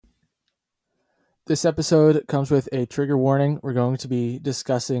This episode comes with a trigger warning. We're going to be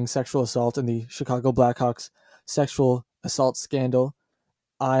discussing sexual assault in the Chicago Blackhawks sexual assault scandal.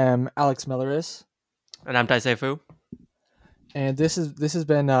 I am Alex Milleris, And I'm Taiseifu. and this has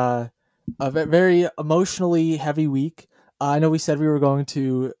been very emotionally heavy week. I know we said we were going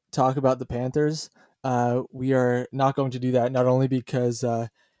to talk about the Panthers. We are not going to do that. Not only because it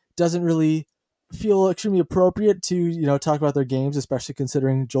doesn't really feel extremely appropriate to talk about their games, especially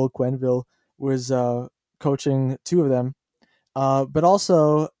considering Joel Quenneville was coaching two of them. But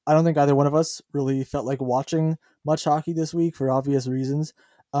also, I don't think either one of us really felt like watching much hockey this week for obvious reasons.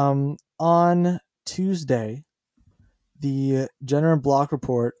 On Tuesday, the Jenner and Block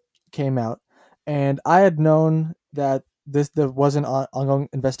report came out, and I had known that there was an ongoing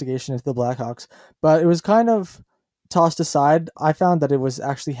investigation into the Blackhawks, but it was kind of tossed aside. I found that it was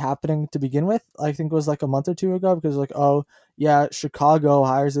actually happening to begin with. I think it was like a month or two ago because like, oh yeah, Chicago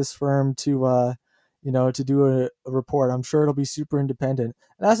hires this firm to to do a report. I'm sure it'll be super independent,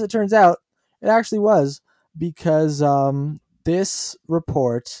 and as it turns out, it actually was because this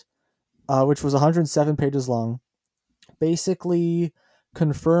report, which was 107 pages long, basically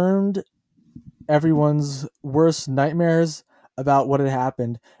confirmed everyone's worst nightmares about what had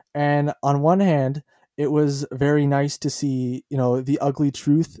happened. And on one hand, it was very nice to see, the ugly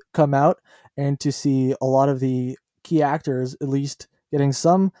truth come out and to see a lot of the key actors at least getting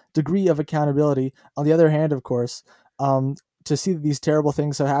some degree of accountability. On the other hand, of course, to see that these terrible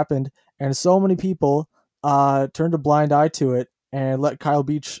things have happened and so many people turned a blind eye to it and let Kyle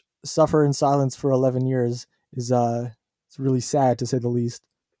Beach suffer in silence for 11 years is it's really sad to say the least.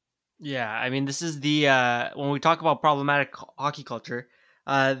 Yeah, I mean, this is the when we talk about problematic hockey culture,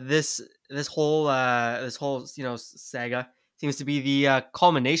 this whole saga seems to be the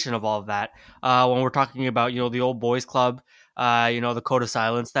culmination of all of that. When we're talking about the old boys club, the code of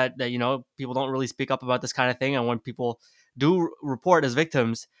silence that people don't really speak up about this kind of thing, and when people do report as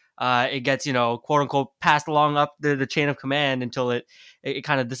victims, it gets quote unquote passed along up the chain of command until it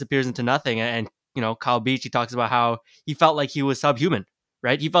kind of disappears into nothing. And Kyle Beach, he talks about how he felt like he was subhuman,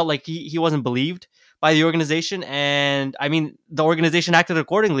 right? He felt like he wasn't believed by the organization. And I mean, the organization acted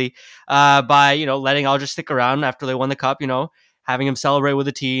accordingly by, letting Aldrich stick around after they won the cup, having him celebrate with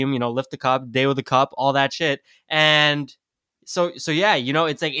the team, lift the cup, day with the cup, all that shit. And so yeah,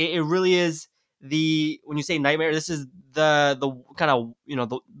 it's like, it really is when you say nightmare, this is the kind of,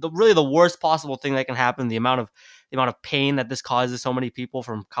 the really the worst possible thing that can happen. The amount of pain that this causes so many people,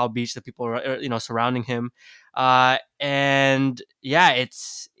 from Kyle Beach, the people surrounding him, and yeah,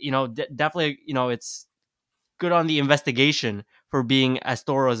 it's definitely it's good on the investigation for being as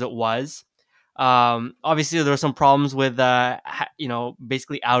thorough as it was. Obviously, there were some problems with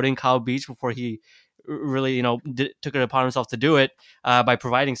basically outing Kyle Beach before he really took it upon himself to do it, by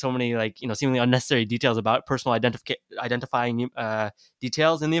providing so many seemingly unnecessary details about personal identifying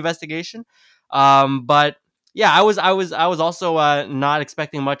details in the investigation. But yeah, I was also not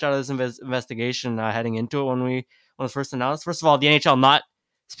expecting much out of this investigation heading into it when it was first announced. First of all, the NHL not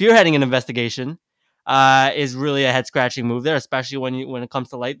spearheading an investigation is really a head scratching move there, especially when it comes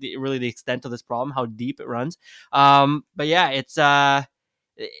to really the extent of this problem, how deep it runs. But yeah,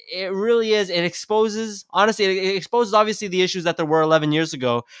 it really is. It exposes, honestly, it exposes obviously the issues that there were 11 years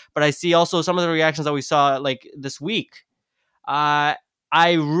ago. But I see also some of the reactions that we saw like this week. Uh,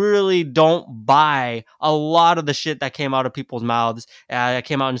 I really don't buy a lot of the shit that came out of people's mouths, that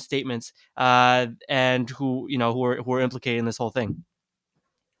came out in statements, and who were implicated in this whole thing.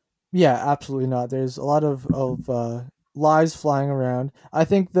 Yeah, absolutely not. There's a lot of lies flying around. I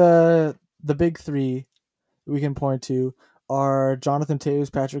think the big three we can point to are Jonathan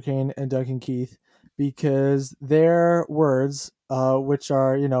Taves, Patrick Kane, and Duncan Keith, because their words, which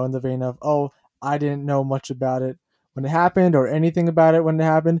are in the vein of "oh, I didn't know much about it when it happened or anything about it when it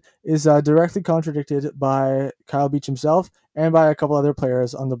happened," is directly contradicted by Kyle Beach himself and by a couple other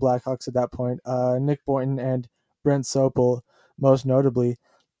players on the Blackhawks at that point, Nick Boynton and Brent Sopel, most notably.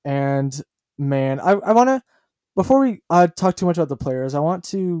 And man, I want to, before we talk too much about the players, I want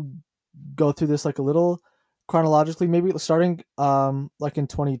to go through this like a little chronologically, maybe starting like in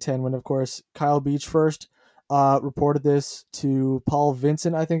 2010, when of course Kyle Beach first reported this to Paul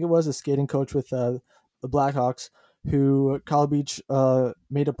Vincent, I think it was a skating coach with the Blackhawks, who Kyle Beach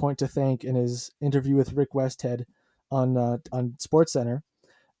made a point to thank in his interview with Rick Westhead on Sports Center.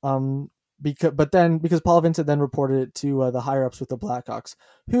 Because Paul Vincent then reported it to the higher ups with the Blackhawks,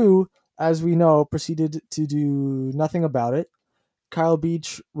 who, as we know, proceeded to do nothing about it. Kyle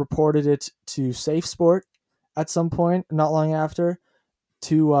Beach reported it to Safe Sport at some point, not long after,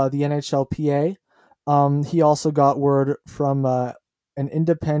 to the NHLPA. He also got word from an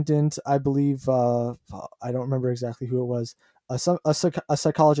independent, I believe, I don't remember exactly who it was, a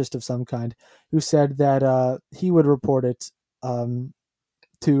psychologist of some kind, who said that he would report it um,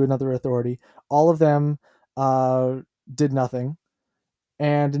 to another authority. All of them uh, did nothing.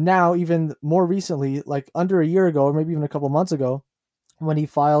 And now, even more recently, like under a year ago, or maybe even a couple months ago, when he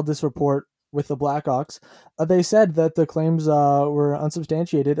filed this report with the Blackhawks, they said that the claims were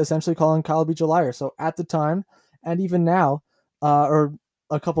unsubstantiated, essentially calling Kyle Beach a liar. So at the time, and even now, or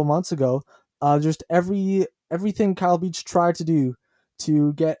a couple months ago, just everything Kyle Beach tried to do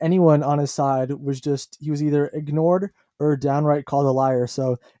to get anyone on his side was just he was either ignored or downright called a liar.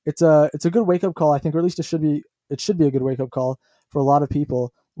 So it's a good wake up call, I think, or at least it should be a good wake up call for a lot of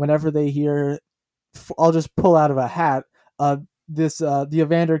people whenever they hear. I'll just pull out of a hat uh, this the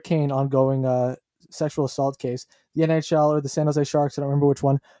Evander Kane ongoing sexual assault case. The NHL or the San Jose Sharks, I don't remember which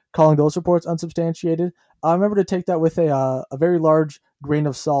one, calling those reports unsubstantiated. I remember to take that with a very large grain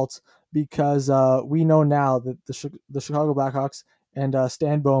of salt because we know now that the Chicago Blackhawks and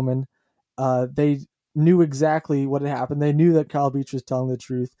Stan Bowman, they knew exactly what had happened. They knew that Kyle Beach was telling the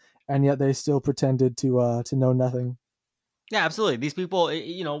truth, and yet they still pretended to know nothing. Yeah, absolutely. These people,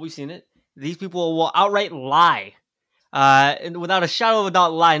 we've seen it. These people will outright lie, and without a shadow of a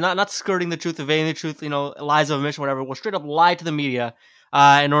doubt, lie. Not skirting the truth, evading the truth. Lies of omission, whatever. Will straight up lie to the media,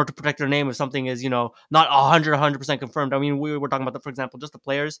 in order to protect their name if something is, not 100% confirmed. I mean, we were talking about, for example, just the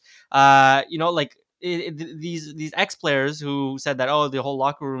players. Like these ex players who said that, oh, the whole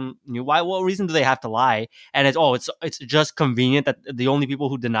locker room knew. Why? What reason do they have to lie? And it's just convenient that the only people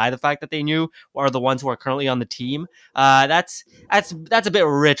who deny the fact that they knew are the ones who are currently on the team. That's a bit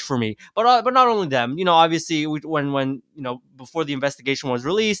rich for me. But not only them. Obviously, when before the investigation was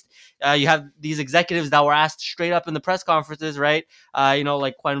released, you have these executives that were asked straight up in the press conferences, right?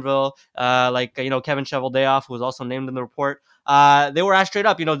 Like Quenneville, Kevin Cheveldayoff, who was also named in the report. They were asked straight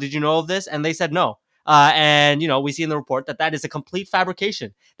up, did you know of this? And they said no. And we see in the report that is a complete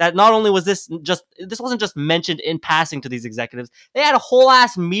fabrication. That not only was this wasn't just mentioned in passing to these executives, they had a whole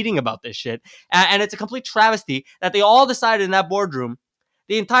ass meeting about this shit, and it's a complete travesty that they all decided in that boardroom.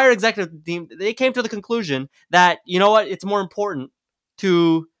 The entire executive team, they came to the conclusion that, it's more important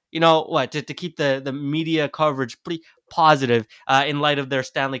to to keep the media coverage pretty positive in light of their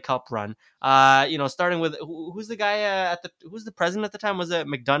Stanley Cup run. Starting with who's the guy who's the president at the time? Was it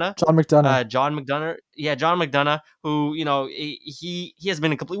McDonough? John McDonough. John McDonough. Yeah, John McDonough, who, he has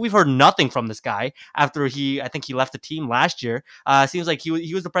been complete. We've heard nothing from this guy after I think he left the team last year. Seems like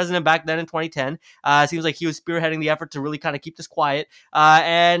he was the president back then in 2010. Seems like he was spearheading the effort to really kind of keep this quiet.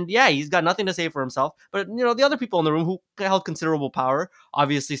 And yeah, he's got nothing to say for himself. But, the other people in the room who held considerable power,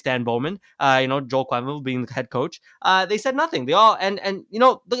 obviously Stan Bowman, Joel Quenneville being the head coach, they said nothing. They all, and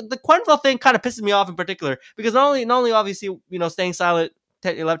the Quenneville thing kind of pisses me off in particular because not only obviously, staying silent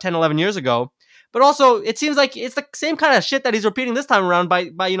 10, 11 years ago, but also it seems like it's the same kind of shit that he's repeating this time around by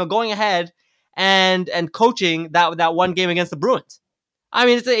going ahead and coaching that one game against the Bruins. I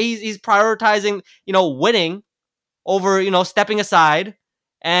mean, he's prioritizing, winning over, stepping aside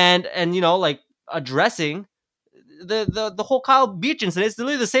and like addressing the whole Kyle Beach incident. It's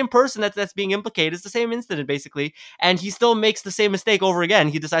literally the same person that's being implicated. It's the same incident basically, and he still makes the same mistake over again.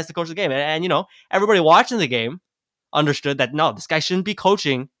 He decides to coach the game, and everybody watching the game understood that no, this guy shouldn't be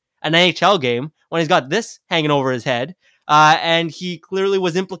coaching an NHL game when he's got this hanging over his head, and he clearly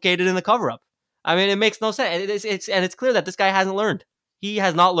was implicated in the cover up. I mean, it makes no sense. It's clear that this guy hasn't learned. He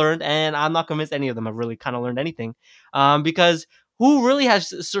has not learned, and I'm not convinced any of them have really kind of learned anything, because who really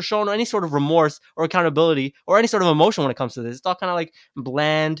has shown any sort of remorse or accountability or any sort of emotion when it comes to this? It's all kind of like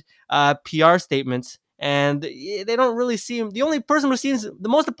bland PR statements, and they don't really seem. The only person who seems the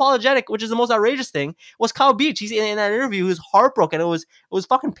most apologetic, which is the most outrageous thing, was Kyle Beach. He's in that interview. He was heartbroken. It was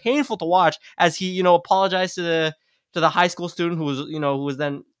fucking painful to watch as he apologized to the high school student who was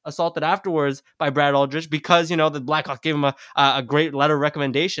then assaulted afterwards by Brad Aldrich because the Blackhawks gave him a great letter of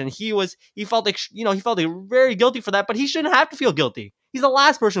recommendation. He felt like he felt very guilty for that, but he shouldn't have to feel guilty. He's the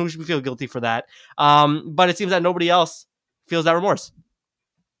last person who should feel guilty for that. But it seems that nobody else feels that remorse.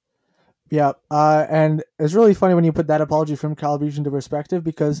 Yeah, and it's really funny when you put that apology from Kyle Beach into perspective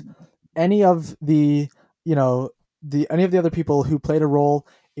because any of the any of the other people who played a role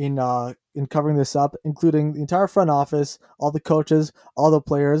in covering this up, including the entire front office, all the coaches, all the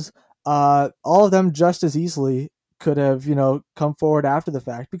players, all of them just as easily could have come forward after the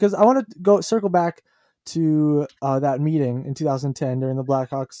fact. Because I want to circle back to that meeting in 2010 during the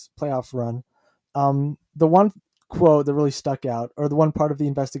Blackhawks playoff run. The one quote that really stuck out, or the one part of the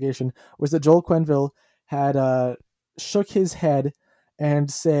investigation, was that Joel Quenneville had shook his head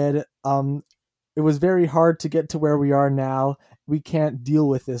and said, it was very hard to get to where we are now. we can't deal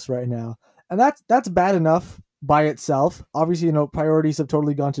with this right now. And that's bad enough by itself. Obviously, priorities have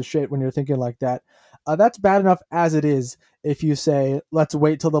totally gone to shit when you're thinking like that. That's bad enough as it is. If you say, let's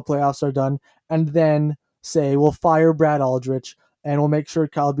wait till the playoffs are done, and then say we'll fire Brad Aldrich and we'll make sure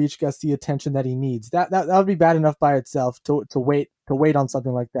Kyle Beach gets the attention that he needs. That would be bad enough by itself to wait on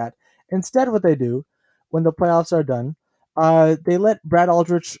something like that. Instead, what they do when the playoffs are done, they let Brad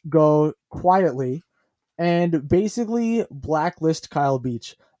Aldrich go quietly and basically blacklist Kyle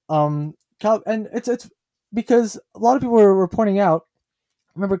Beach. And it's because a lot of people were pointing out.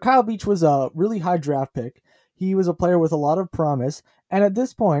 Remember, Kyle Beach was a really high draft pick. He was a player with a lot of promise, and at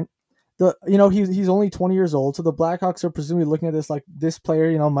this point, he's only 20 years old. So the Blackhawks are presumably looking at this like this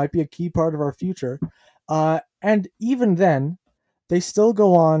player, might be a key part of our future. And even then, they still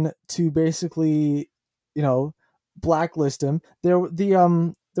go on to basically, you know, blacklist him. There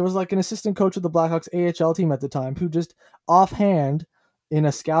was like an assistant coach of the Blackhawks AHL team at the time who just offhand in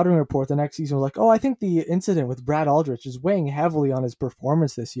a scouting report the next season was like, "Oh, I think the incident with Brad Aldrich is weighing heavily on his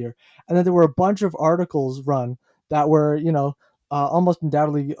performance this year." And then there were a bunch of articles run that were, almost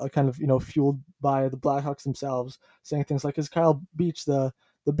undoubtedly kind of fueled by the Blackhawks themselves, saying things like, "Is Kyle Beach the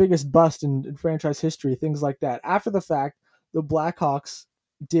biggest bust in franchise history?" Things like that. After the fact, the Blackhawks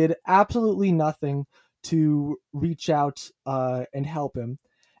did absolutely nothing to reach out and help him.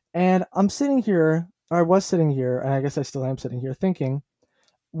 And I'm sitting here, or I was sitting here, and I guess I still am sitting here thinking,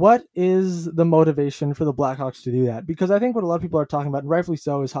 what is the motivation for the Blackhawks to do that? Because I think what a lot of people are talking about, and rightfully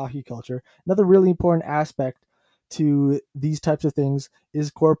so, is hockey culture. Another really important aspect to these types of things is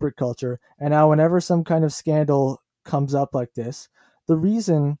corporate culture. And now, whenever some kind of scandal comes up like this, the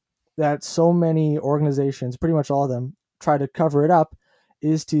reason that so many organizations, pretty much all of them, try to cover it up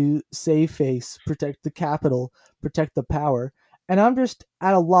is to save face, protect the capital, protect the power. And I'm just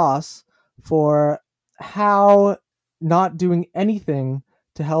at a loss for how not doing anything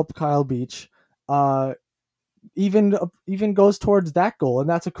to help Kyle Beach uh, even goes towards that goal, and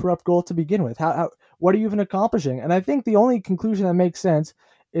that's a corrupt goal to begin with. What are you even accomplishing? And I think the only conclusion that makes sense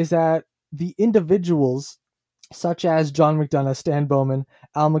is that the individuals such as John McDonough, Stan Bowman,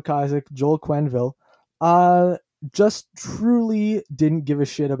 Al McIsaac, Joel Quenneville, uh, just truly didn't give a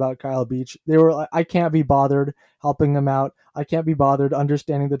shit about Kyle Beach. They were like, I can't be bothered helping him out. I can't be bothered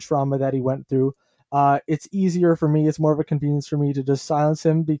understanding the trauma that he went through. It's easier for me. It's more of a convenience for me to just silence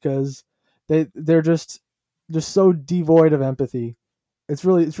him because they're just so devoid of empathy. It's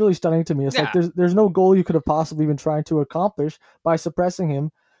really stunning to me. It's like Yeah, there's no goal you could have possibly been trying to accomplish by suppressing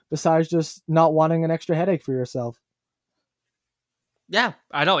him besides just not wanting an extra headache for yourself. yeah,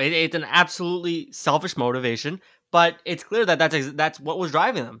 I know it's an absolutely selfish motivation, but it's clear that that's what was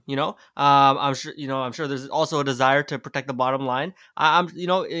driving them. I'm sure there's also a desire to protect the bottom line. I'm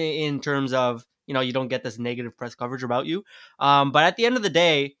in terms of you don't get this negative press coverage about you, but at the end of the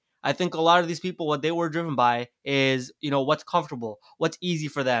day, I think a lot of these people, what they were driven by is what's comfortable, what's easy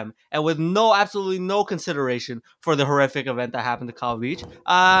for them, and with absolutely no consideration for the horrific event that happened to Kyle Beach.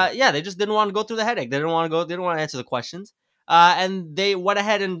 Yeah, they just didn't want to go through the headache. They didn't want to go. They didn't want to answer the questions. And they went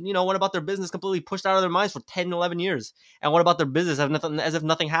ahead and went about their business completely pushed out of their minds for 10, 11 years, and went about their business as if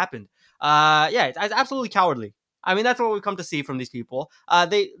nothing happened. Yeah, it's absolutely cowardly. I mean, that's what we've come to see from these people.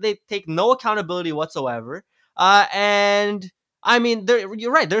 They take no accountability whatsoever. And I mean,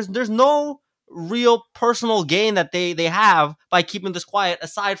 you're right. There's no real personal gain that they have by keeping this quiet,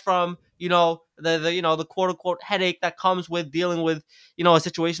 aside from the quote unquote headache that comes with dealing with a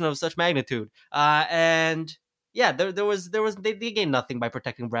situation of such magnitude. And yeah, they gained nothing by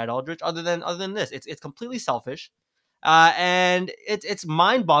protecting Brad Aldrich other than this. It's completely selfish, and it's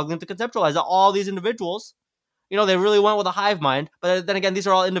mind boggling to conceptualize that all these individuals, they really went with a hive mind. But then again, these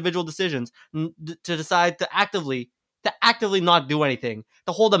are all individual decisions to decide to actively not do anything,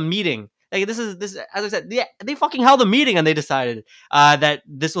 to hold a meeting. Like this as I said, they fucking held a meeting and they decided that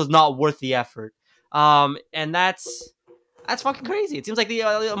this was not worth the effort. And that's fucking crazy. It seems like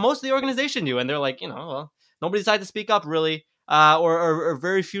the most of the organization knew, and they're like, well, nobody decided to speak up really, or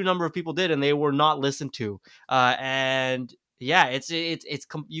very few number of people did, and they were not listened to. And yeah,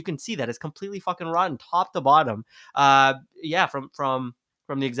 you can see that it's completely fucking rotten, top to bottom. Yeah, from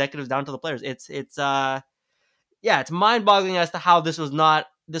the executives down to the players. Yeah, it's mind boggling as to how this was not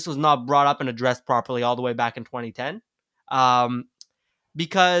brought up and addressed properly all the way back in 2010. Um,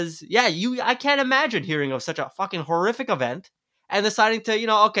 because yeah, I can't imagine hearing of such a fucking horrific event and deciding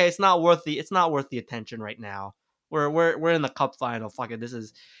to okay, it's not worth the attention right now. We're in the cup final. Fuck it, this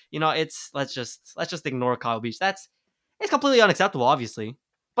is it's let's just ignore Kyle Beach. It's completely unacceptable, obviously,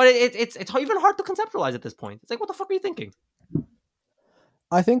 but it's even hard to conceptualize at this point. It's like, what the fuck are you thinking?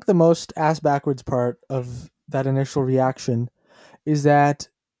 I think the most ass backwards part of that initial reaction is that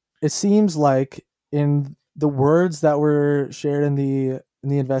it seems like in the words that were shared in the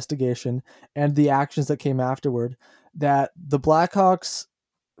investigation and the actions that came afterward, that the Blackhawks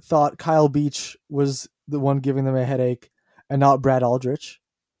thought Kyle Beach was the one giving them a headache and not Brad Aldrich.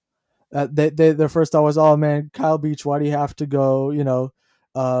 Their first thought was, oh man, Kyle Beach, why do you have to go,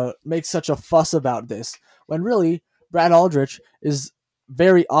 make such a fuss about this? When really, Brad Aldrich is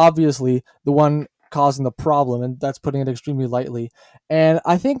very obviously the one causing the problem, and that's putting it extremely lightly. And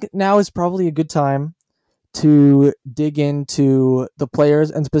I think now is probably a good time to dig into the players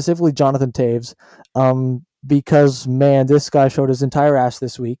and specifically Jonathan Taves, because man, this guy showed his entire ass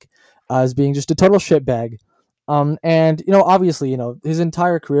this week as being just a total shitbag. And obviously, his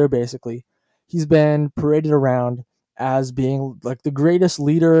entire career basically, he's been paraded around as being like the greatest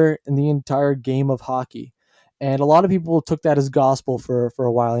leader in the entire game of hockey. And a lot of people took that as gospel for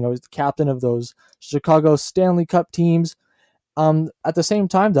a while. He's the captain of those Chicago Stanley Cup teams. At the same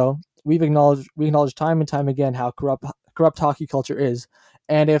time, though, we acknowledge time and time again how corrupt hockey culture is,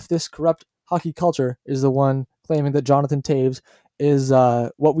 and if this corrupt hockey culture is the one claiming that Jonathan Taves is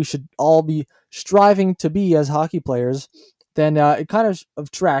what we should all be striving to be as hockey players, then it kind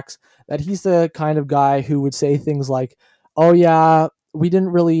of tracks that he's the kind of guy who would say things like, "Oh yeah, we didn't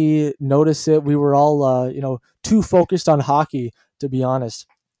really notice it. We were all too focused on hockey, to be honest,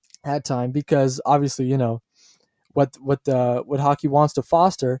 at time because obviously what hockey wants to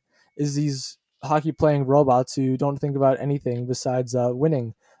foster is these hockey playing robots who don't think about anything besides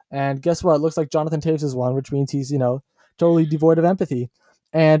winning. And guess what? It looks like Jonathan Taves is one, which means he's totally devoid of empathy.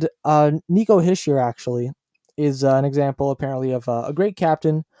 And Nico Hischier actually is an example apparently of a great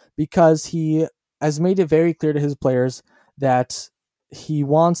captain because he has made it very clear to his players that he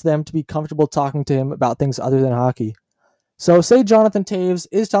wants them to be comfortable talking to him about things other than hockey. So say Jonathan Taves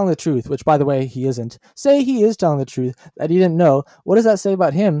is telling the truth, which by the way he isn't. Say he is telling the truth that he didn't know. What does that say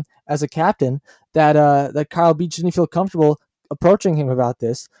about him as a captain? That Kyle Beach didn't feel comfortable approaching him about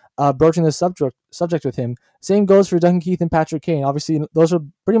this, broaching the subject with him. Same goes for Duncan Keith and Patrick Kane. Obviously, those are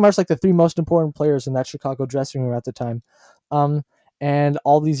pretty much like the three most important players in that Chicago dressing room at the time. And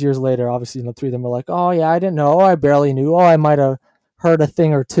all these years later, obviously, three of them were like, "Oh yeah, I didn't know. Oh, I barely knew. Oh, I might have heard a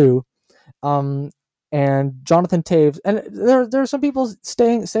thing or two." Um, and Jonathan Taves, and there are some people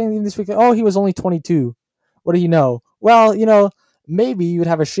saying this week, oh, he was only 22. What do you know? Well, maybe you'd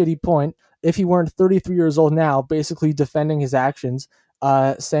have a shitty point if he weren't 33 years old now, basically defending his actions,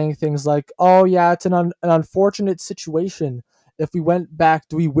 saying things like, oh yeah, it's an unfortunate situation. If we went back,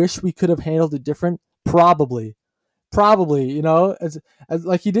 do we wish we could have handled it different? Probably, as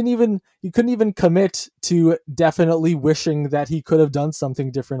like he couldn't even commit to definitely wishing that he could have done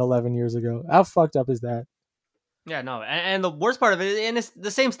something different 11 years ago. How fucked up is that? Yeah, no, and the worst part of it, and it's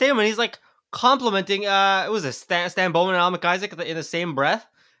the same statement. He's like complimenting. It was a Stan Bowman and Al McIsaac in the same breath.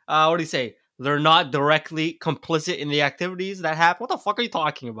 What do you say? They're not directly complicit in the activities that happen. What the fuck are you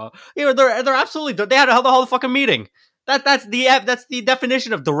talking about? They're absolutely. They had a whole fucking meeting. That's the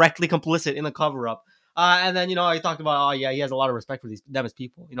definition of directly complicit in the cover up. And then I talked about, oh yeah, he has a lot of respect for them as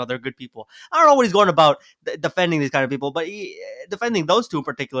people. They're good people. I don't know what he's going about defending these kind of people, but defending those two in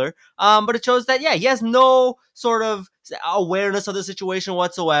particular. But it shows that he has no sort of awareness of the situation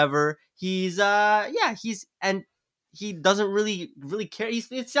whatsoever. He doesn't really care.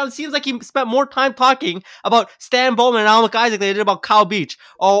 It seems like he spent more time talking about Stan Bowman and Al McIsaac than he did about Kyle Beach,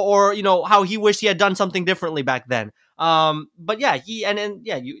 or how he wished he had done something differently back then. But yeah, you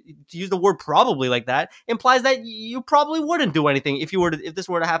to use the word probably like that implies that you probably wouldn't do anything if this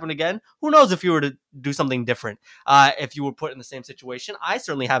were to happen again. Who knows if you were to do something different? If you were put in the same situation, I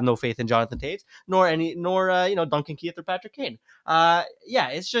certainly have no faith in Jonathan Taves, nor Duncan Keith or Patrick Kane.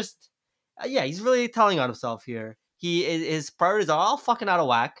 It's just he's really telling on himself here. His priorities are all fucking out of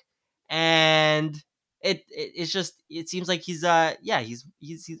whack, and it seems like he's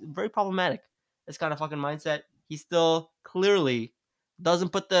very problematic. This kind of fucking mindset. He still clearly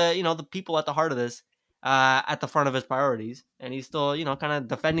doesn't put the people at the heart of this at the front of his priorities, and he's still kind of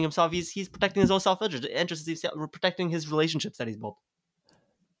defending himself. He's protecting his own self-interest. He's protecting his relationships that he's built.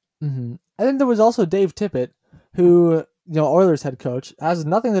 Mm-hmm. And then there was also Dave Tippett, who Oilers head coach, has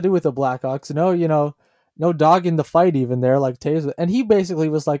nothing to do with the Blackhawks. No dog in the fight even there, like Taves. And he basically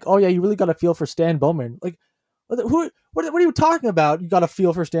was like, "Oh yeah, you really got to feel for Stan Bowman. Like, what are you talking about? You got to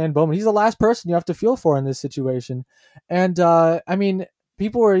feel for Stan Bowman. He's the last person you have to feel for in this situation." And I mean,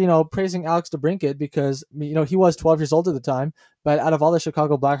 people were praising Alex DeBrincat because he was 12 years old at the time, but out of all the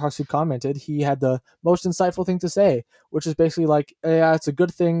Chicago Blackhawks who commented, he had the most insightful thing to say, which is basically like, "Yeah, it's a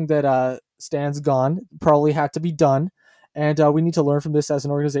good thing that Stan's gone. Probably had to be done, and we need to learn from this as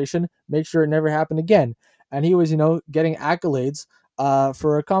an organization. Make sure it never happened again." and he was getting accolades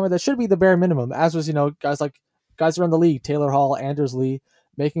for a comment that should be the bare minimum, as was guys around the league, Taylor Hall, Anders Lee,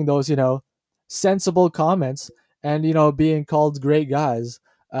 making those sensible comments and being called great guys.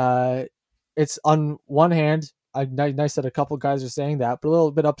 It's on one hand, nice that a couple guys are saying that, but a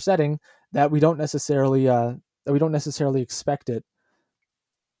little bit upsetting that we don't necessarily expect it.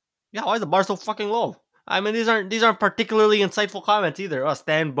 Yeah, why is the bar so fucking low? I mean, these aren't particularly insightful comments either. Oh,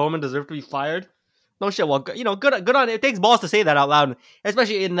 Stan Bowman deserved to be fired. No shit. Well, good on. It takes balls to say that out loud,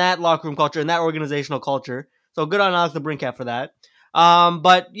 especially in that locker room culture, in that organizational culture. So good on Alex DeBrincat for that.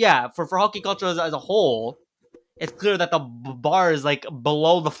 But yeah, for hockey culture as a whole, it's clear that the bar is like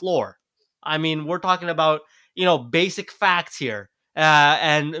below the floor. I mean, we're talking about basic facts here.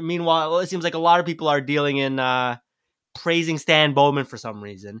 And meanwhile, it seems like a lot of people are dealing in praising Stan Bowman for some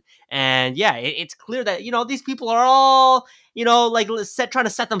reason. And yeah, it's clear that, these people are all, like trying to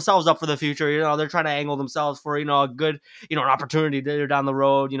set themselves up for the future. They're trying to angle themselves for, a good, an opportunity down the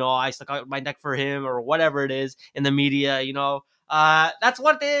road. I stuck out my neck for him or whatever it is in the media, that's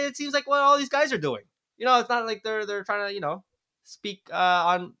what it seems like what all these guys are doing. It's not like they're trying to, speak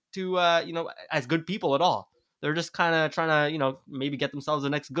on to, as good people at all. They're just kind of trying to, maybe get themselves the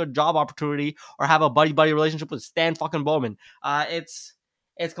next good job opportunity or have a buddy relationship with Stan fucking Bowman. It's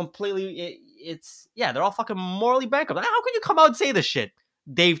completely, yeah, they're all fucking morally bankrupt. How can you come out and say this shit,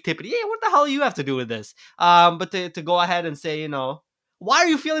 Dave Tippett? Yeah, what the hell do you have to do with this? But to go ahead and say, why are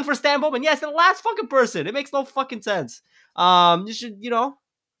you feeling for Stan Bowman? Yes, the last fucking person. It makes no fucking sense. You should,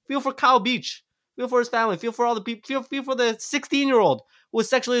 feel for Kyle Beach. Feel for his family. Feel for all the people. Feel for the 16-year-old who was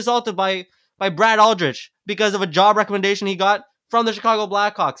sexually assaulted by Brad Aldrich because of a job recommendation he got from the Chicago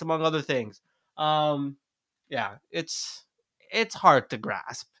Blackhawks, among other things. Yeah, it's hard to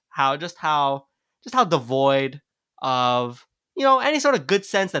grasp how devoid of any sort of good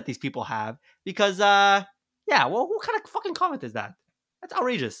sense that these people have. Because yeah, well, what kind of fucking comment is that? That's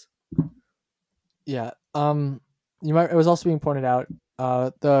outrageous. Yeah. It was also being pointed out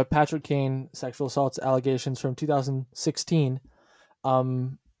the Patrick Kane sexual assaults allegations from 2016.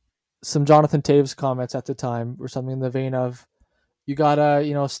 Some Jonathan Taves comments at the time were something in the vein of, you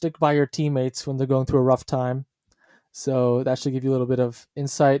gotta stick by your teammates when they're going through a rough time. So that should give you a little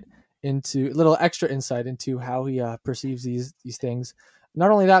extra insight into how he perceives these things.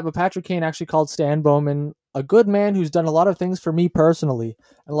 Not only that, but Patrick Kane actually called Stan Bowman a good man who's done a lot of things for me personally.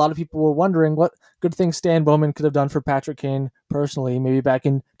 And a lot of people were wondering what good things Stan Bowman could have done for Patrick Kane personally, maybe back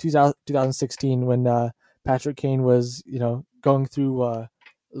in 2016 when Patrick Kane was, going through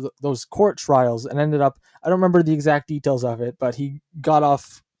those court trials and ended up, I don't remember the exact details of it, but he got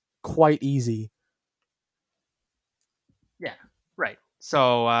off quite easy. Yeah, right.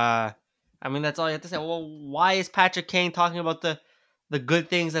 So, I mean, that's all you have to say. Well, why is Patrick Kane talking about the good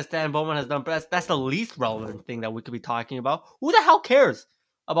things that Stan Bowman has done? But that's the least relevant thing that we could be talking about. Who the hell cares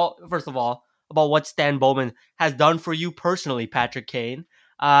about, first of all, about what Stan Bowman has done for you personally, Patrick Kane?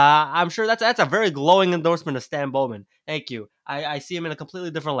 I'm sure that's a very glowing endorsement of Stan Bowman. Thank you. I see him in a completely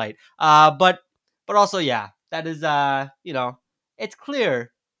different light. But also, yeah, that is it's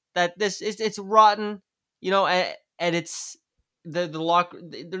clear that it's rotten, and it's the lock.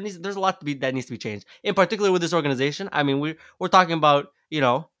 There's a lot that needs to be changed. In particular with this organization. I mean, we're talking about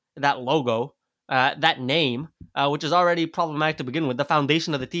that logo, that name, which is already problematic to begin with. The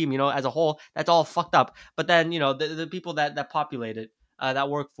foundation of the team, as a whole, that's all fucked up. But then the people that populate it, that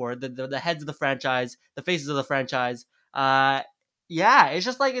work for it, the heads of the franchise, the faces of the franchise. Yeah, it's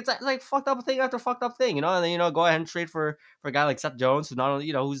just like it's like fucked up thing after fucked up thing, and then go ahead and trade for a guy like Seth Jones, who not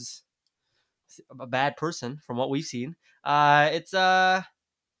only who's a bad person from what we've seen. It's yeah,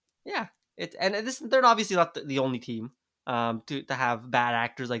 they're obviously not the only team to have bad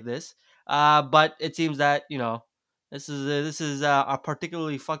actors like this. But it seems that this is a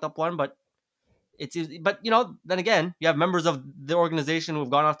particularly fucked up one. But it's but then again, you have members of the organization who have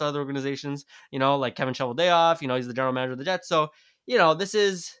gone off to other organizations. Like Kevin Cheveldayoff. He's the general manager of the Jets. So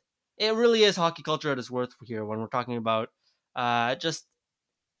it really is hockey culture at its worth here when we're talking about just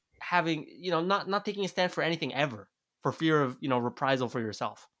having not taking a stand for anything ever for fear of reprisal for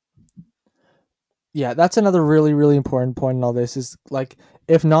yourself. Yeah, that's another really, really important point in all this is, like,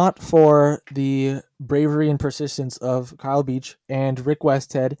 if not for the bravery and persistence of Kyle Beach and Rick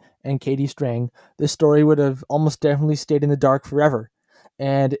Westhead and Katie Strang, this story would have almost definitely stayed in the dark forever.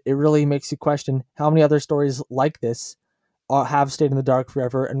 And it really makes you question how many other stories like this have stayed in the dark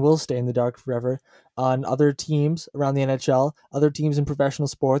forever and will stay in the dark forever on other teams around the NHL, other teams in professional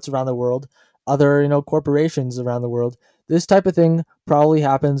sports around the world, other corporations around the world. This type of thing probably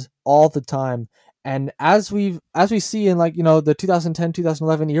happens all the time. And as we see in the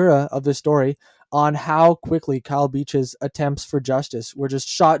 2010-2011 era of this story, on how quickly Kyle Beach's attempts for justice were just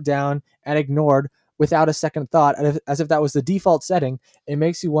shot down and ignored without a second thought, as if that was the default setting. It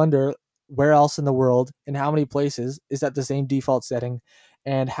makes you wonder where else in the world, in how many places, is that the same default setting,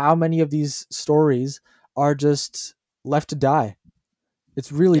 and how many of these stories are just left to die.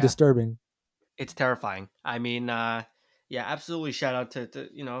 It's really Yeah, disturbing. it's terrifying. I mean, yeah, absolutely. Shout out to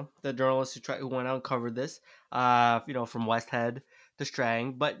the journalists who went out and covered this. From Westhead to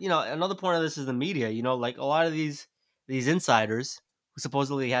Strang. But another point of this is the media. Like a lot of these insiders who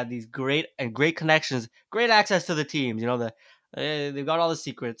supposedly had these great connections, great access to the teams. They've got all the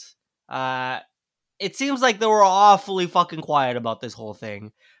secrets. It seems like they were awfully fucking quiet about this whole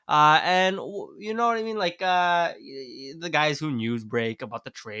thing. And you know what I mean? Like the guys who news break about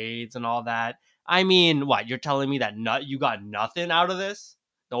the trades and all that. I mean, what you're telling me that you got nothing out of this?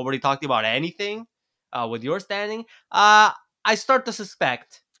 Nobody talked about anything with your standing. I start to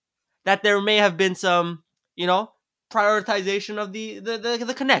suspect that there may have been some, you know, prioritization of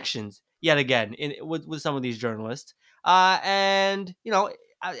the connections yet again with some of these journalists. And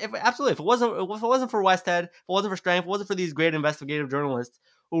absolutely, if it wasn't for Westhead, if it wasn't for Strength, if it wasn't for these great investigative journalists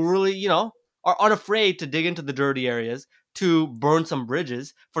who really, are unafraid to dig into the dirty areas, to burn some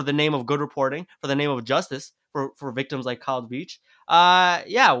bridges for the name of good reporting, for the name of justice, for victims like Kyle Beach.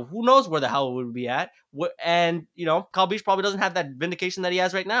 Yeah, who knows where the hell it would be at? And Kyle Beach probably doesn't have that vindication that he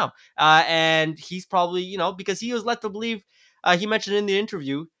has right now. And he's probably, because he was led to believe, he mentioned in the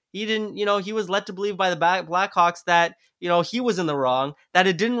interview, he didn't, he was led to believe by the Blackhawks that, he was in the wrong, that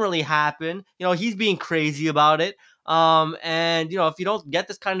it didn't really happen. He's being crazy about it. And if you don't get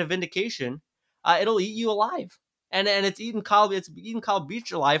this kind of vindication, it'll eat you alive. And it's eaten Kyle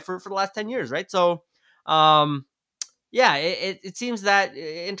Beach alive for the last 10 years, right? So, yeah, it seems that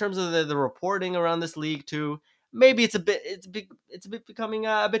in terms of the reporting around this league too, maybe it's a bit becoming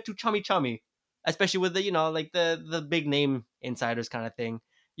a bit too chummy, especially with the like the big name insiders kind of thing.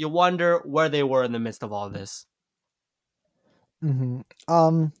 You wonder where they were in the midst of all this. hmm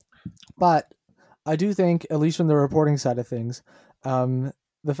Um, but I do think, at least from the reporting side of things, um,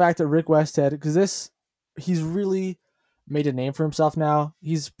 the fact that Rick Westhead, because he's really made a name for himself now.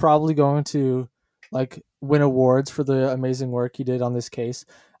 He's probably going to like win awards for the amazing work he did on this case.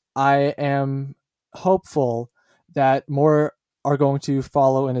 I am hopeful that more are going to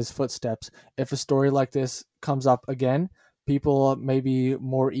follow in his footsteps. If a story like this comes up again, people may be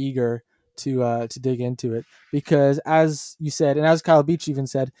more eager to dig into it, because as you said, and as Kyle Beach even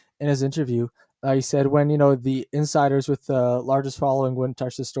said in his interview, he said when the insiders with the largest following wouldn't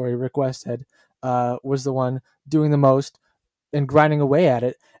touch the story, Rick Westhead was the one doing the most and grinding away at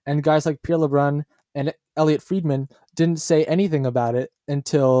it, and guys like Pierre LeBrun and Elliot Friedman didn't say anything about it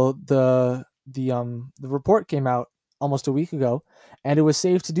until the report came out almost a week ago, and it was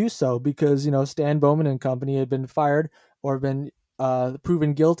safe to do so because Stan Bowman and company had been fired or been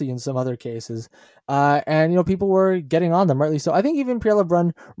proven guilty in some other cases, and people were getting on them, rightly so. I think even Pierre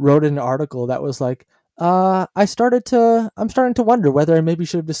LeBrun wrote an article that was like, I'm starting to wonder whether I maybe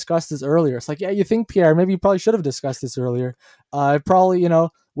should have discussed this earlier. It's like, yeah, you think, Pierre, maybe you probably should have discussed this earlier. It probably,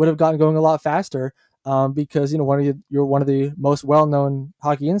 would have gotten going a lot faster, because, you're one of the most well-known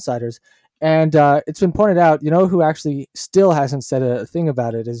hockey insiders. And it's been pointed out, who actually still hasn't said a thing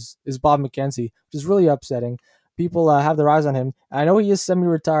about it is Bob McKenzie, which is really upsetting. People have their eyes on him. I know he is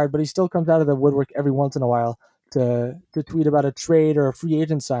semi-retired, but he still comes out of the woodwork every once in a while to tweet about a trade or a free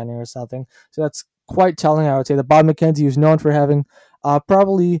agent signing or something. So that's quite telling, I would say, that Bob McKenzie, who's known for having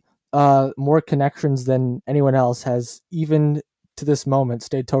probably more connections than anyone else, has even to this moment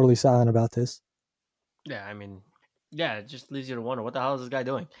stayed totally silent about this. Yeah, I mean, yeah, it just leaves you to wonder what the hell is this guy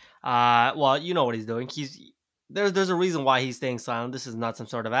doing. Well, you know what he's doing. There's a reason why he's staying silent. This is not some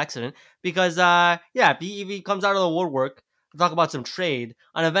sort of accident because yeah, if he comes out of the woodwork to talk about some trade,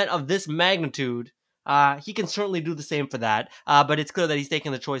 an event of this magnitude, he can certainly do the same for that. But it's clear that he's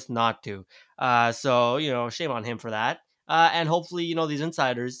taking the choice not to. So shame on him for that. And hopefully, these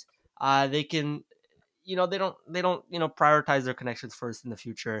insiders, they can, they don't prioritize their connections first in the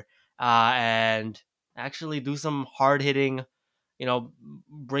future, and actually do some hard hitting,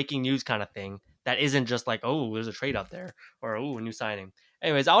 breaking news kind of thing that isn't just like, oh, there's a trade out there or oh, a new signing.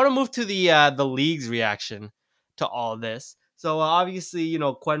 Anyways, I want to move to the league's reaction to all of this. So obviously,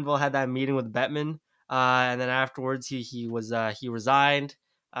 Quenville had that meeting with Bettman, and then afterwards he resigned.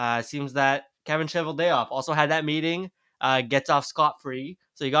 Seems that Kevin Cheveldayoff also had that meeting, gets off scot free.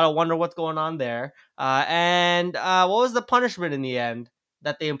 So you gotta wonder what's going on there. And what was the punishment in the end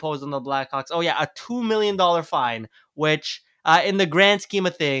that they imposed on the Blackhawks? Oh yeah, a $2 million fine, which in the grand scheme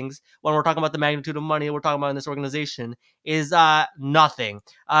of things, when we're talking about the magnitude of money we're talking about in this organization, is nothing.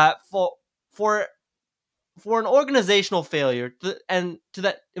 For for an organizational failure and to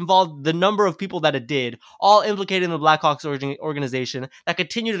that involved the number of people that it did, all implicated in the Blackhawks organization, that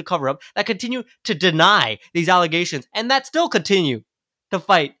continue to cover up, that continue to deny these allegations, and that still continue to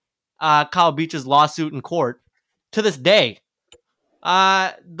fight Kyle Beach's lawsuit in court to this day.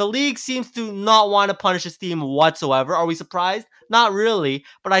 The league seems to not want to punish his team whatsoever. Are we surprised? Not really,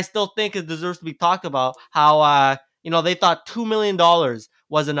 but I still think it deserves to be talked about how, they thought $2 million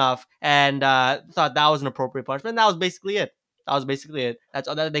was enough and thought that was an appropriate punishment. And that was basically it. That's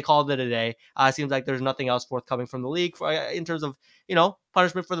that they called it a day. Seems like there's nothing else forthcoming from the league in terms of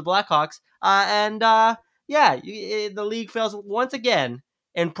punishment for the Blackhawks. The league fails once again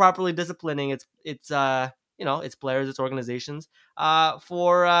in properly disciplining its players, its organizations,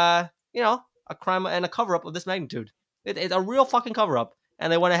 for a crime and a cover up of this magnitude. It's a real fucking cover up,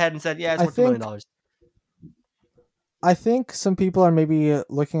 and they went ahead and said, "Yeah, it's I worth $2 million." think I think some people are maybe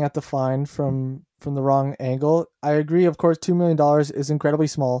looking at the fine from the wrong angle. I agree, of course, $2 million is incredibly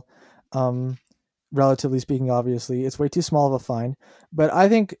small, um, relatively speaking. Obviously, it's way too small of a fine. But I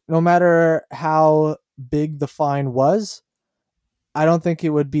think no matter how big the fine was, I don't think it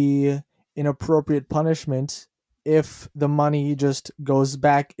would be an appropriate punishment if the money just goes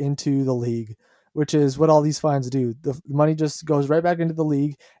back into the league, which is what all these fines do. The money just goes right back into the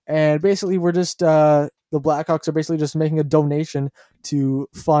league, and basically we're just the Blackhawks are basically just making a donation to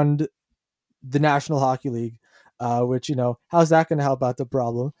fund the National Hockey League, which how's that going to help out the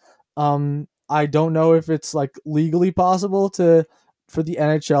problem? I don't know if it's like legally possible for the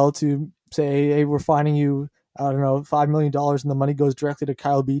NHL to say, hey, we're fining you, I don't know, $5 million, and the money goes directly to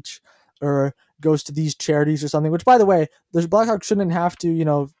Kyle Beach or goes to these charities or something. Which, by the way, the Blackhawks shouldn't have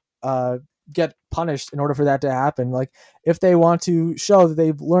to, get punished in order for that to happen. Like, if they want to show that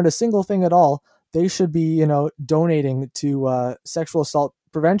they've learned a single thing at all, they should be, donating to sexual assault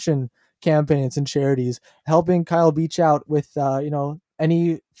prevention campaigns and charities, helping Kyle Beach out with,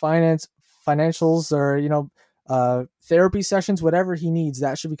 any financials or, therapy sessions, whatever he needs.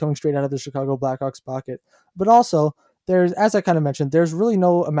 That should be coming straight out of the Chicago Blackhawks pocket. But also, there's, as I kind of mentioned, there's really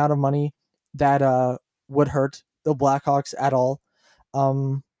no amount of money that would hurt the Blackhawks at all,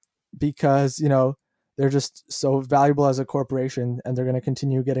 because they're just so valuable as a corporation, and they're going to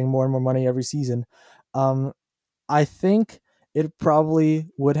continue getting more and more money every season. Um, I think it probably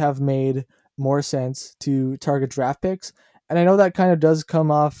would have made more sense to target draft picks. And I know that kind of does come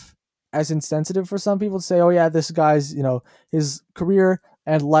off as insensitive for some people to say, oh, yeah, this guy's, his career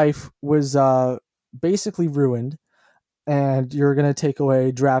and life was basically ruined, and you're going to take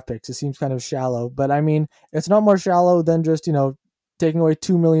away draft picks. It seems kind of shallow. But I mean, it's not more shallow than just, taking away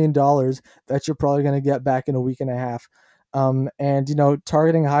 $2 million that you're probably going to get back in a week and a half. And,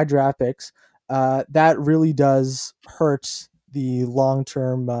 targeting high draft picks, that really does hurt the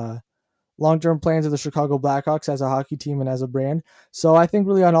long-term plans of the Chicago Blackhawks as a hockey team and as a brand. So I think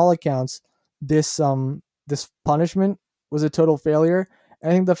really on all accounts, this punishment was a total failure. I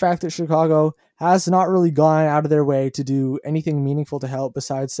think the fact that Chicago has not really gone out of their way to do anything meaningful to help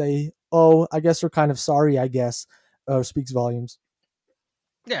besides say, oh, I guess we're kind of sorry, speaks volumes.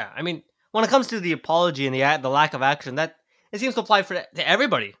 Yeah, I mean, when it comes to the apology and the lack of action, that it seems to apply to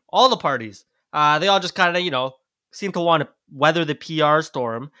everybody, all the parties. They all just kind of seem to want to weather the PR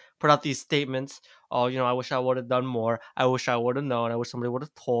storm, put out these statements. Oh, I wish I would have done more. I wish I would have known. I wish somebody would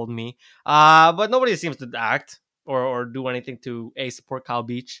have told me. But nobody seems to act or do anything to support Kyle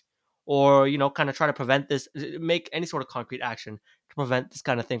Beach, or kind of try to prevent this, make any sort of concrete action to prevent this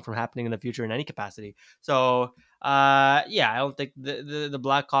kind of thing from happening in the future in any capacity. So I don't think the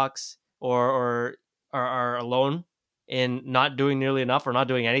Blackhawks or are alone in not doing nearly enough or not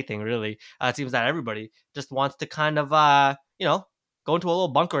doing anything really. It seems that everybody just wants to kind of go into a little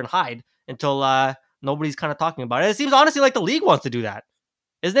bunker and hide until nobody's kind of talking about it. It seems honestly like the league wants to do that,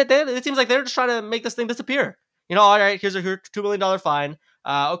 isn't it? It seems like they're just trying to make this thing disappear. All right, here's a $2 million fine.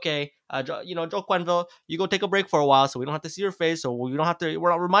 Okay, Joe Quenneville, you go take a break for a while, so we don't have to see your face, so we don't have to. We're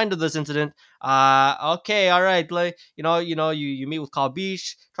not reminded of this incident. Okay, all right, you meet with Kyle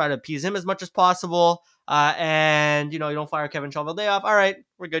Beach, try to appease him as much as possible, and you don't fire Kevin Cheveldayoff. All right,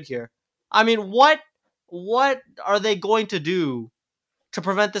 we're good here. I mean, what are they going to do to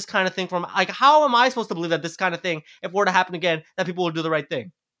prevent this kind of thing from? Like, how am I supposed to believe that this kind of thing, if it were to happen again, that people will do the right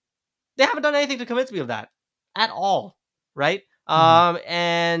thing? They haven't done anything to convince me of that at all, right? Mhm.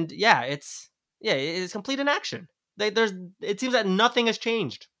 And it's complete inaction. It seems that nothing has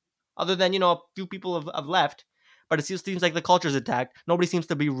changed, other than a few people have left, but it seems like the culture's intact. Nobody seems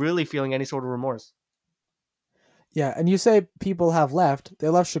to be really feeling any sort of remorse. Yeah, and you say people have left. They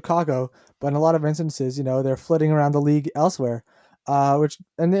left Chicago, but in a lot of instances, they're flitting around the league elsewhere. which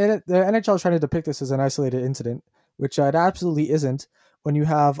and the NHL is trying to depict this as an isolated incident, which it absolutely isn't. When you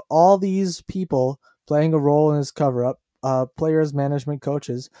have all these people playing a role in this cover up, players, management,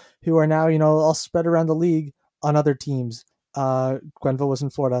 coaches, who are now all spread around the league on other teams. Gwenville was in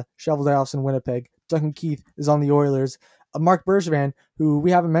Florida, Cheveldayoff's in Winnipeg, Duncan Keith is on the Oilers, Mark Bergevin, who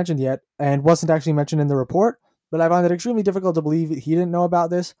we haven't mentioned yet and wasn't actually mentioned in the report, but I find it extremely difficult to believe he didn't know about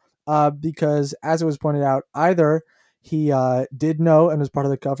this, because as it was pointed out, either he did know and was part of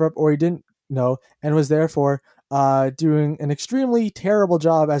the cover up, or he didn't know and was therefore doing an extremely terrible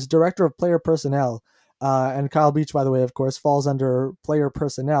job as director of player personnel. And Kyle Beach, by the way, of course, falls under player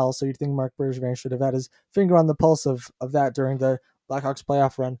personnel. So you'd think Mark Bergevin should have had his finger on the pulse of that during the Blackhawks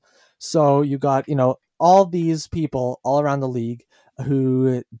playoff run. So you got, all these people all around the league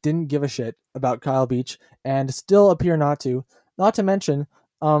who didn't give a shit about Kyle Beach and still appear not to. Not to mention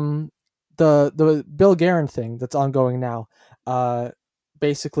the Bill Guerin thing that's ongoing now.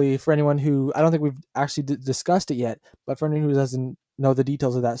 Basically, for anyone who, I don't think we've actually discussed it yet, but for anyone who doesn't know the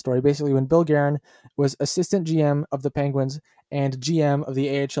details of that story, basically when Bill Guerin was assistant GM of the Penguins and GM of the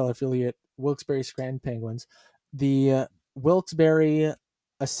AHL affiliate Wilkes-Barre Scranton Penguins, the Wilkes-Barre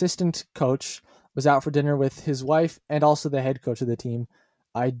assistant coach was out for dinner with his wife and also the head coach of the team.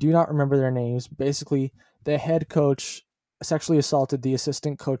 I do not remember their names. Basically, the head coach sexually assaulted the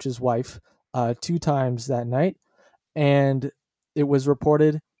assistant coach's wife 2 times that night, and it was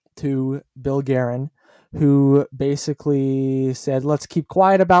reported to Bill Guerin, who basically said, let's keep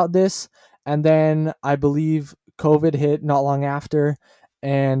quiet about this. And then I believe COVID hit not long after,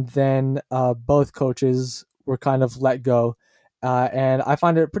 and then both coaches were kind of let go. And I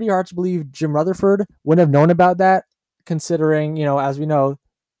find it pretty hard to believe Jim Rutherford wouldn't have known about that, considering, as we know,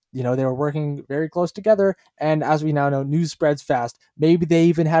 they were working very close together. And as we now know, news spreads fast. Maybe they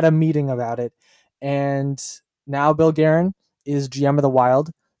even had a meeting about it. And now Bill Guerin is GM of the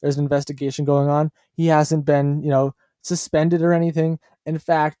Wild. There's an investigation going on. He hasn't been, suspended or anything. In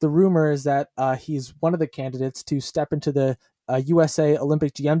fact, the rumor is that he's one of the candidates to step into the USA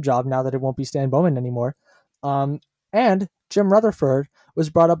Olympic GM job now that it won't be Stan Bowman anymore. And Jim Rutherford was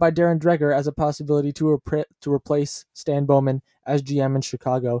brought up by Darren Dreger as a possibility to replace Stan Bowman as GM in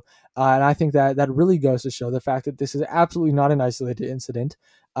Chicago. And I think that really goes to show the fact that this is absolutely not an isolated incident.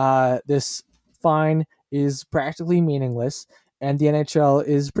 This fine is practically meaningless, and the NHL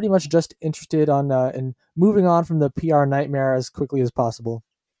is pretty much just interested in moving on from the PR nightmare as quickly as possible.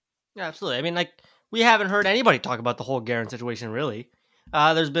 Yeah, absolutely. I mean, we haven't heard anybody talk about the whole Guerin situation, really.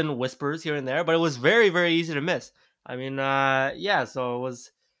 There's been whispers here and there, but it was very, very easy to miss. I mean, yeah, so it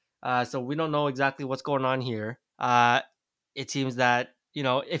was, so we don't know exactly what's going on here. It seems that,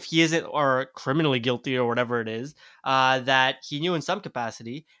 if he isn't or criminally guilty or whatever it is, that he knew in some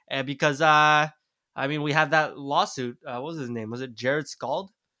capacity, because, I mean, we have that lawsuit. What was his name? Was it Jared Scald?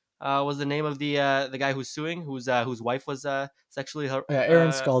 Was the name of the guy who's suing, whose wife was sexually Yeah, Aaron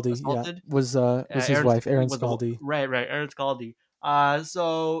Scaldi, assaulted? was his wife, Aaron Was Scaldi. right, Aaron Scaldi.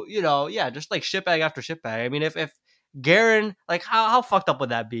 So yeah, just like shitbag after shitbag. I mean, if Guerin, like, how fucked up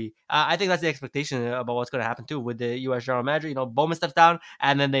would that be? I think that's the expectation about what's going to happen too with the U.S. general manager. Bowman steps down,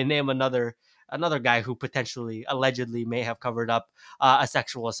 and then they name another guy who potentially, allegedly, may have covered up a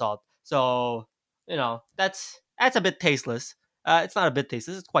sexual assault. So that's a bit tasteless. It's not a bit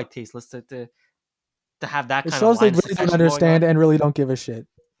tasteless; it's quite tasteless to have that It kind of shows they line of really don't succession going understand on. and really don't give a shit.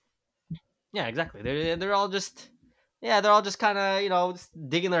 Yeah, exactly. They're all just, yeah, they're all just kind of,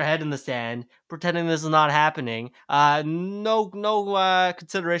 digging their head in the sand, pretending this is not happening. No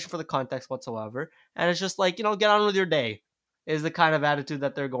consideration for the context whatsoever, and it's just like, get on with your day, is the kind of attitude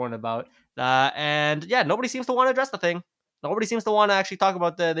that they're going about. And yeah, nobody seems to want to address the thing. Nobody seems to want to actually talk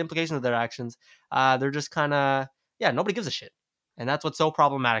about the implications of their actions. They're just kind of, yeah, nobody gives a shit, and that's what's so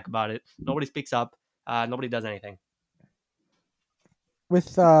problematic about it. Nobody speaks up. Nobody does anything.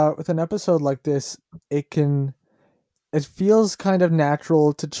 With an episode like this, it feels kind of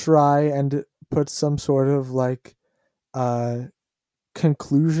natural to try and put some sort of like uh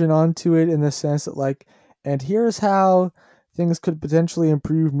conclusion onto it, in the sense that, like, and here's how things could potentially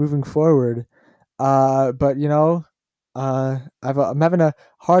improve moving forward. But I'm having a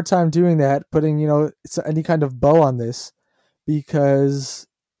hard time doing that, putting any kind of bow on this, because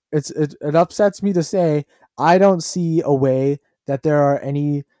it upsets me to say I don't see a way that there are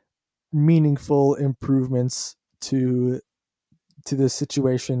any meaningful improvements to the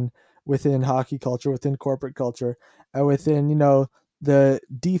situation within hockey culture, within corporate culture, and within the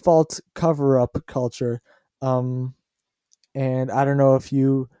default cover up culture. Um, and I don't know if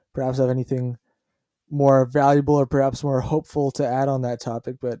you perhaps have anything more valuable or perhaps more hopeful to add on that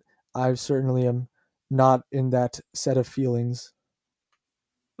topic, but I certainly am not in that set of feelings.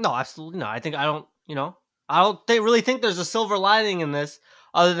 No, absolutely not. I don't really think there's a silver lining in this,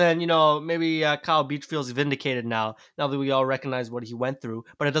 other than maybe Kyle Beach feels vindicated now that we all recognize what he went through.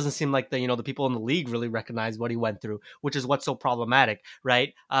 But it doesn't seem like the people in the league really recognize what he went through, which is what's so problematic,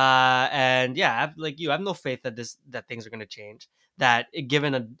 right? And yeah, like I have no faith that things are going to change. That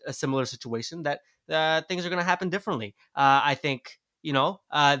given a similar situation, that things are going to happen differently. I think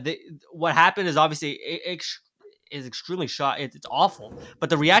what happened is obviously is extremely shot. It's awful, but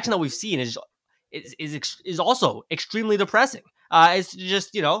the reaction that we've seen is also extremely depressing. It's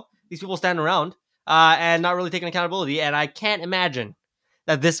just these people standing around and not really taking accountability, and I can't imagine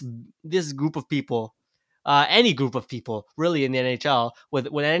that this group of people, any group of people, really in the NHL with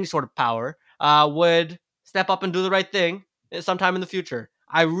any sort of power, would step up and do the right thing sometime in the future.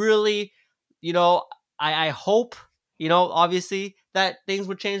 I really, you know, I hope obviously that things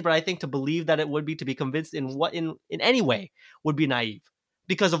would change, but I think to believe that it would be to be convinced in any way would be naive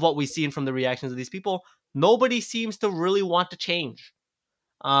because of what we've seen from the reactions of these people. Nobody seems to really want to change.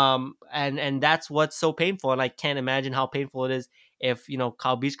 And that's what's so painful. And I can't imagine how painful it is if,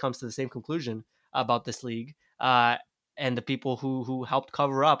 Kyle Beach comes to the same conclusion about this league, and the people who helped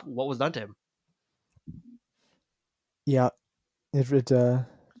cover up what was done to him. Yeah, it's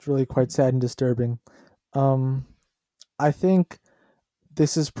really quite sad and disturbing. Um, I think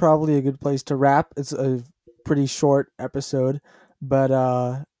this is probably a good place to wrap. It's a pretty short episode, but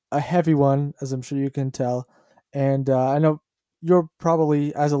a heavy one, as I'm sure you can tell. And I know you're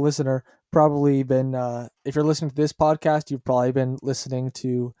probably, as a listener, probably been, if you're listening to this podcast, you've probably been listening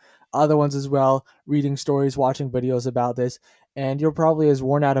to other ones as well, reading stories, watching videos about this, and you're probably as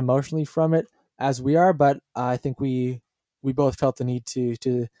worn out emotionally from it as we are. But I think we both felt the need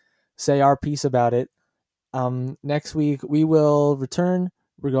to say our piece about it. Next week we will return.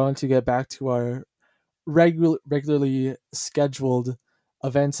 We're going to get back to our regularly scheduled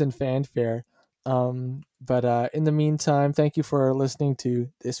events and fanfare. But in the meantime, thank you for listening to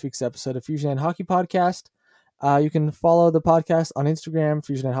this week's episode of Fusion and Hockey Podcast. You can follow the podcast on Instagram,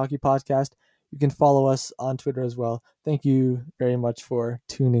 Fusion and Hockey Podcast. You can follow us on Twitter as well. Thank you very much for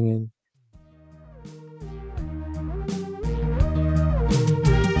tuning in.